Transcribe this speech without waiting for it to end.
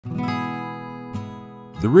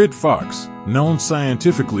The red fox, known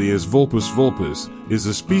scientifically as Vulpes vulpes, is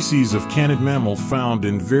a species of canid mammal found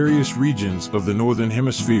in various regions of the northern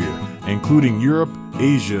hemisphere, including Europe,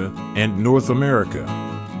 Asia, and North America.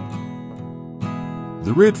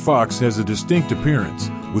 The red fox has a distinct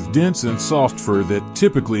appearance, with dense and soft fur that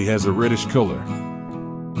typically has a reddish color.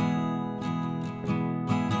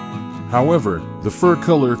 However, the fur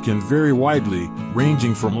color can vary widely,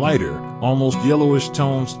 ranging from lighter, almost yellowish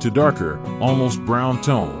tones to darker, almost brown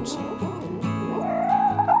tones.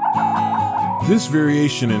 This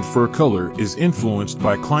variation in fur color is influenced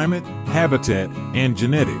by climate, habitat, and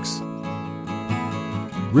genetics.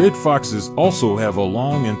 Red foxes also have a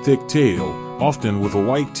long and thick tail, often with a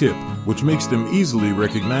white tip, which makes them easily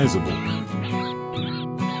recognizable.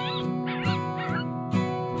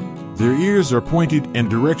 Their ears are pointed and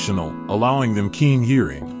directional, allowing them keen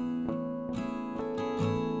hearing.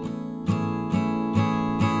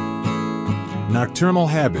 Nocturnal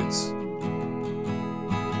habits.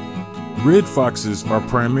 Red foxes are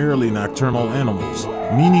primarily nocturnal animals,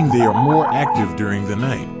 meaning they are more active during the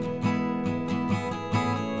night.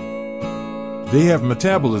 They have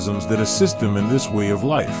metabolisms that assist them in this way of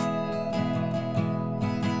life.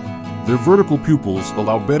 Their vertical pupils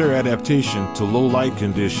allow better adaptation to low light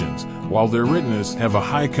conditions, while their retinas have a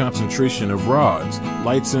high concentration of rods,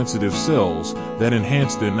 light-sensitive cells, that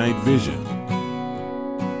enhance their night vision.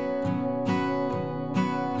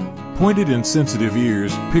 Pointed and sensitive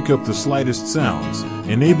ears pick up the slightest sounds,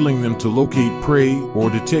 enabling them to locate prey or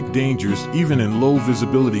detect dangers even in low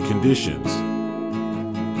visibility conditions.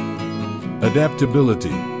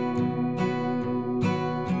 Adaptability.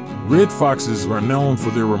 Red foxes are known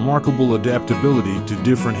for their remarkable adaptability to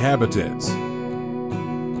different habitats.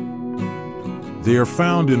 They are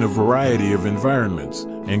found in a variety of environments,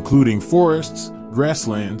 including forests,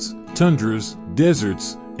 grasslands, tundras,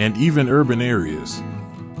 deserts, and even urban areas.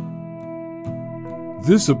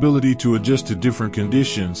 This ability to adjust to different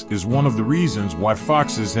conditions is one of the reasons why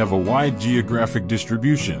foxes have a wide geographic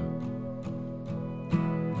distribution.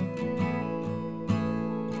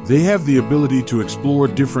 They have the ability to explore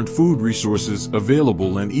different food resources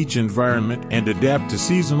available in each environment and adapt to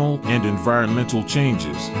seasonal and environmental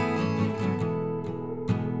changes.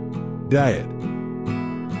 Diet.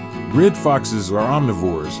 Red foxes are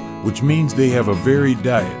omnivores, which means they have a varied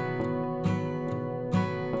diet.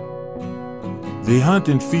 They hunt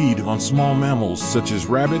and feed on small mammals such as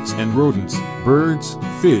rabbits and rodents, birds,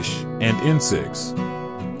 fish, and insects.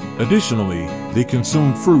 Additionally, they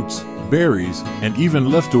consume fruits, berries, and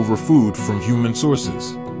even leftover food from human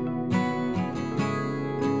sources.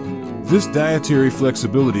 This dietary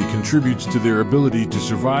flexibility contributes to their ability to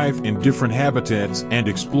survive in different habitats and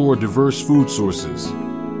explore diverse food sources.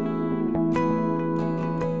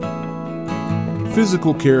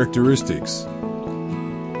 Physical characteristics.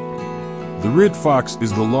 The red fox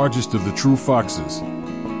is the largest of the true foxes.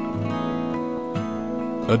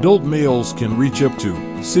 Adult males can reach up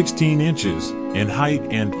to 16 inches in height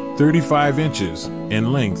and 35 inches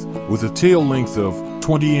in length, with a tail length of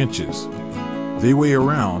 20 inches. They weigh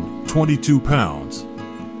around 22 pounds.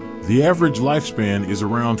 The average lifespan is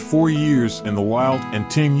around 4 years in the wild and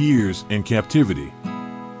 10 years in captivity.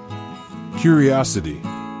 Curiosity.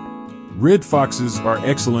 Red foxes are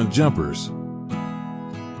excellent jumpers.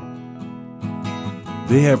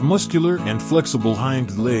 They have muscular and flexible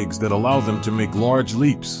hind legs that allow them to make large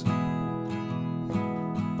leaps.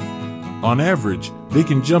 On average, they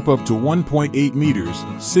can jump up to 1.8 meters,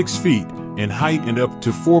 6 feet, in height and up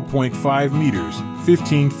to 4.5 meters,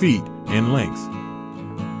 15 feet, in length.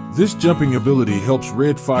 This jumping ability helps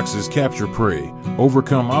red foxes capture prey,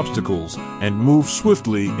 overcome obstacles, and move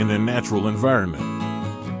swiftly in their natural environment.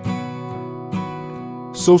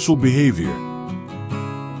 Social behavior.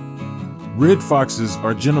 Red foxes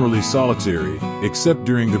are generally solitary, except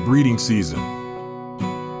during the breeding season.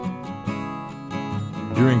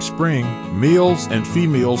 During spring, males and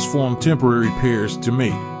females form temporary pairs to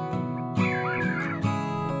mate.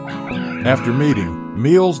 After mating,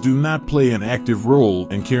 males do not play an active role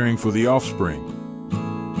in caring for the offspring.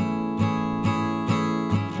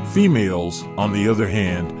 Females, on the other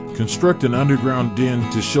hand, construct an underground den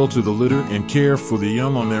to shelter the litter and care for the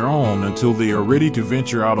young on their own until they are ready to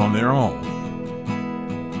venture out on their own.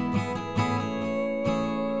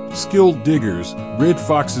 Skilled diggers, red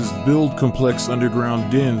foxes build complex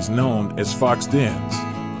underground dens known as fox dens.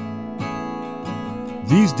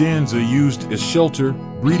 These dens are used as shelter,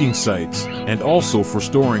 breeding sites, and also for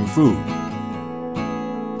storing food.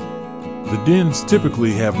 The dens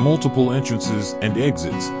typically have multiple entrances and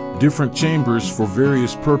exits, different chambers for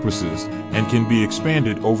various purposes, and can be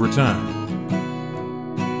expanded over time.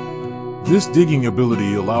 This digging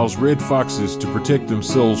ability allows red foxes to protect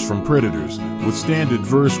themselves from predators, withstand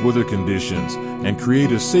adverse weather conditions, and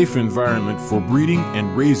create a safe environment for breeding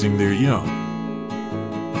and raising their young.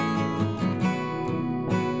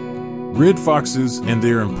 Red foxes and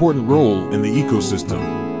their important role in the ecosystem.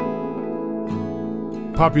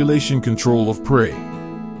 Population control of prey.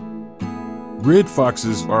 Red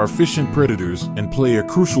foxes are efficient predators and play a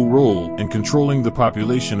crucial role in controlling the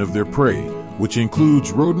population of their prey, which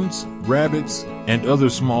includes rodents, rabbits, and other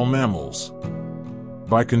small mammals.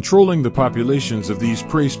 By controlling the populations of these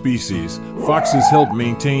prey species, foxes help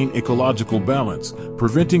maintain ecological balance,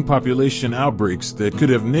 preventing population outbreaks that could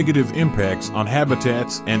have negative impacts on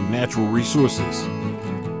habitats and natural resources.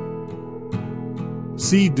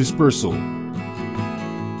 Seed dispersal.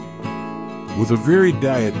 With a varied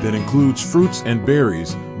diet that includes fruits and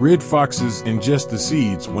berries, red foxes ingest the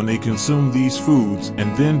seeds when they consume these foods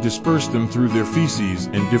and then disperse them through their feces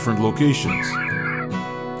in different locations.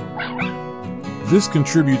 This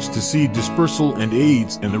contributes to seed dispersal and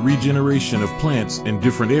aids in the regeneration of plants in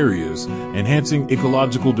different areas, enhancing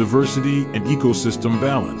ecological diversity and ecosystem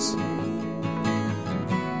balance.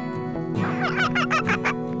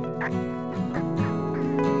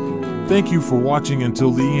 Thank you for watching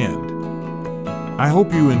until the end. I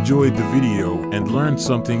hope you enjoyed the video and learned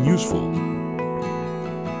something useful.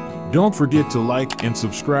 Don't forget to like and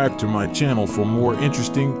subscribe to my channel for more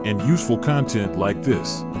interesting and useful content like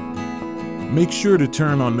this. Make sure to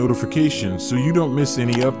turn on notifications so you don't miss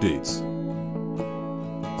any updates.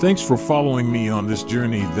 Thanks for following me on this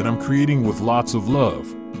journey that I'm creating with lots of love.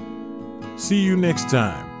 See you next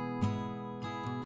time.